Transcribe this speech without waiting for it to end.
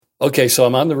Okay, so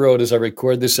I'm on the road as I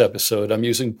record this episode. I'm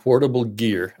using portable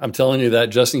gear. I'm telling you that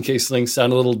just in case things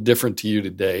sound a little different to you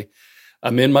today.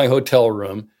 I'm in my hotel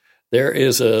room. There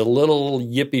is a little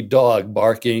yippy dog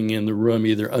barking in the room,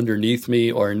 either underneath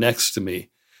me or next to me.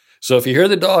 So if you hear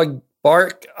the dog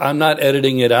bark, I'm not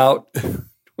editing it out.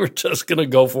 We're just going to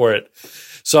go for it.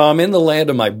 So I'm in the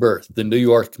land of my birth, the New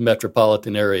York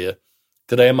metropolitan area.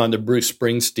 Today I'm on the Bruce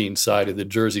Springsteen side of the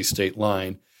Jersey state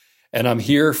line. And I'm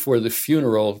here for the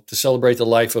funeral to celebrate the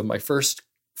life of my first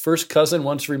cousin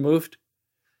once removed.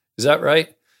 Is that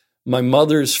right? My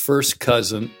mother's first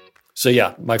cousin. So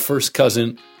yeah, my first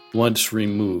cousin once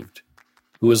removed,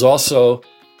 who was also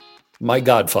my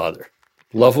godfather.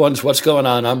 Loved ones, what's going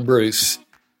on? I'm Bruce,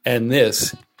 and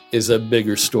this is a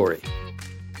bigger story.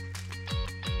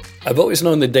 I've always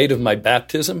known the date of my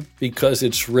baptism because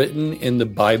it's written in the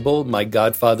Bible my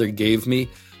godfather gave me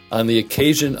on the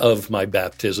occasion of my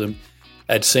baptism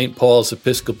at St. Paul's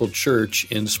Episcopal Church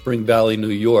in Spring Valley, New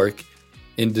York,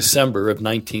 in December of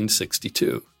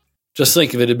 1962. Just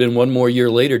think if it had been one more year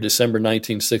later, December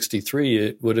 1963,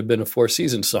 it would have been a Four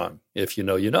Seasons song. If you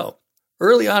know, you know.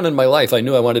 Early on in my life, I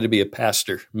knew I wanted to be a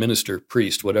pastor, minister,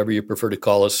 priest, whatever you prefer to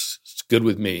call us. It's good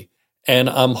with me. And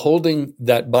I'm holding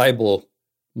that Bible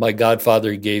my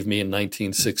godfather gave me in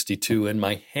 1962 in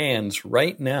my hands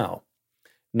right now.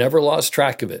 Never lost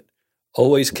track of it.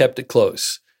 Always kept it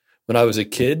close. When I was a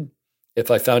kid,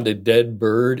 if I found a dead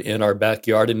bird in our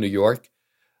backyard in New York,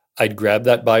 I'd grab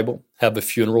that Bible, have a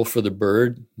funeral for the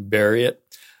bird, bury it.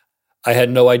 I had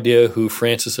no idea who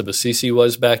Francis of Assisi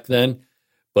was back then,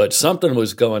 but something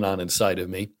was going on inside of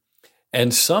me.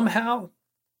 And somehow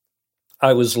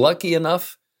I was lucky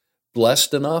enough,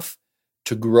 blessed enough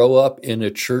to grow up in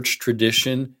a church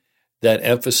tradition that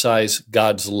emphasized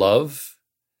God's love.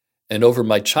 And over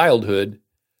my childhood,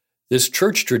 this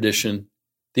church tradition,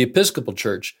 the Episcopal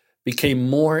Church, became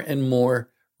more and more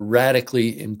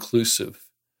radically inclusive.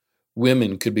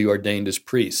 Women could be ordained as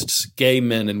priests. Gay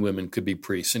men and women could be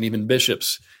priests, and even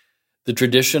bishops. The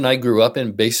tradition I grew up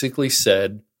in basically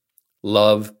said,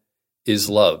 love is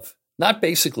love. Not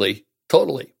basically,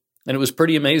 totally. And it was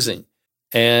pretty amazing.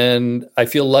 And I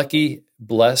feel lucky,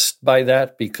 blessed by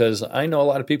that, because I know a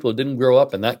lot of people who didn't grow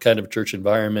up in that kind of church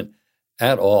environment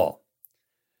at all.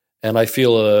 And I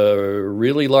feel a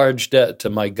really large debt to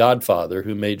my godfather,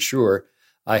 who made sure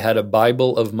I had a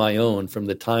Bible of my own from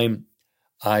the time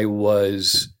I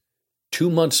was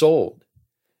 2 months old.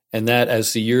 And that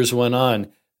as the years went on,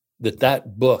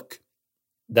 that book,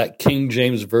 that King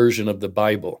James version of the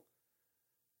Bible,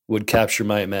 would capture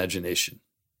my imagination.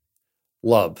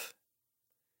 Love.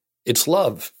 It's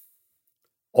love.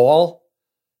 All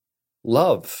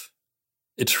love.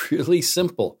 It's really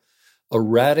simple. A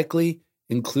radically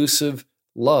inclusive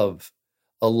love.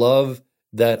 A love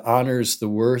that honors the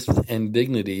worth and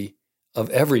dignity of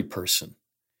every person.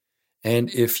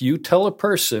 And if you tell a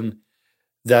person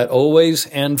that always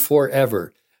and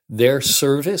forever their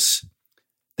service,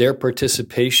 their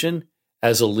participation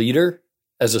as a leader,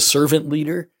 as a servant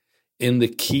leader in the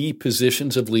key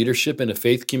positions of leadership in a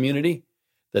faith community,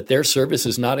 that their service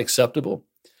is not acceptable,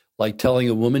 like telling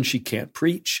a woman she can't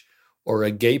preach, or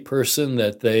a gay person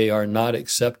that they are not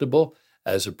acceptable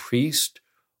as a priest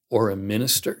or a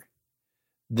minister,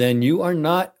 then you are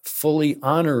not fully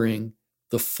honoring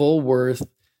the full worth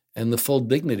and the full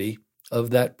dignity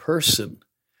of that person,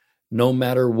 no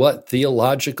matter what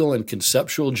theological and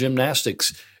conceptual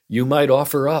gymnastics you might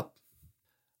offer up.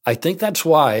 I think that's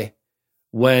why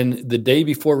when the day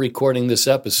before recording this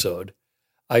episode,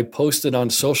 I posted on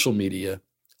social media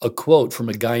a quote from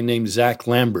a guy named Zach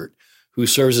Lambert, who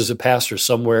serves as a pastor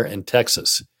somewhere in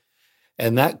Texas.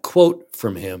 And that quote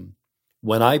from him,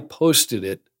 when I posted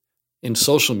it in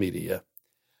social media,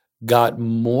 got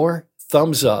more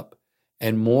thumbs up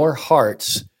and more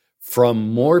hearts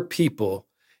from more people,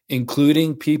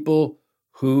 including people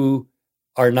who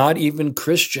are not even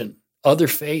Christian, other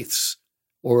faiths,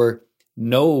 or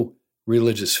no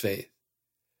religious faith.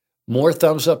 More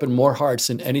thumbs up and more hearts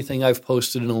than anything I've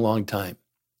posted in a long time.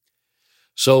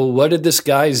 So what did this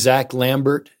guy, Zach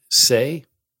Lambert, say?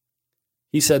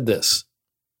 He said this: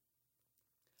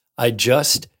 I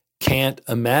just can't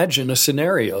imagine a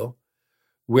scenario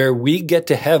where we get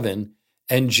to heaven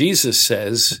and Jesus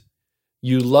says,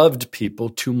 you loved people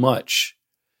too much.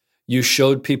 You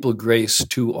showed people grace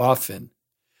too often.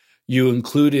 You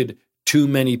included too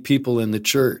many people in the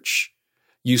church.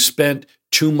 You spent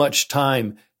too much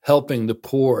time helping the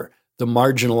poor, the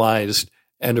marginalized,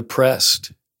 and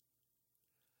oppressed.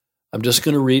 I'm just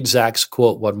going to read Zach's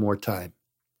quote one more time.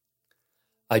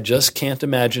 I just can't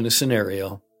imagine a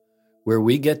scenario where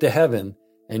we get to heaven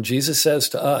and Jesus says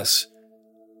to us,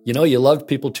 You loved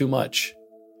people too much.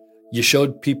 You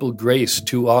showed people grace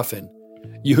too often.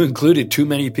 You included too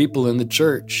many people in the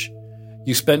church.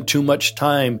 You spent too much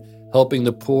time helping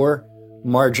the poor,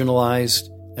 marginalized,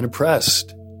 and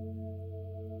oppressed.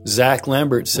 Zach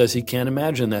Lambert says he can't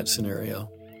imagine that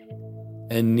scenario,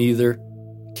 and neither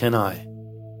can I.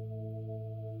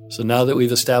 So now that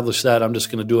we've established that, I'm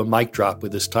just going to do a mic drop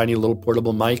with this tiny little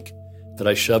portable mic that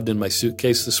I shoved in my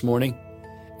suitcase this morning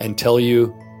and tell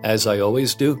you, as I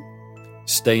always do,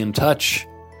 stay in touch.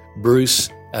 Bruce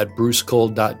at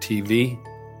brucecole.tv.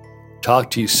 Talk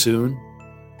to you soon.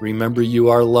 Remember, you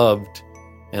are loved,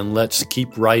 and let's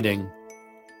keep writing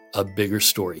a bigger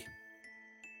story.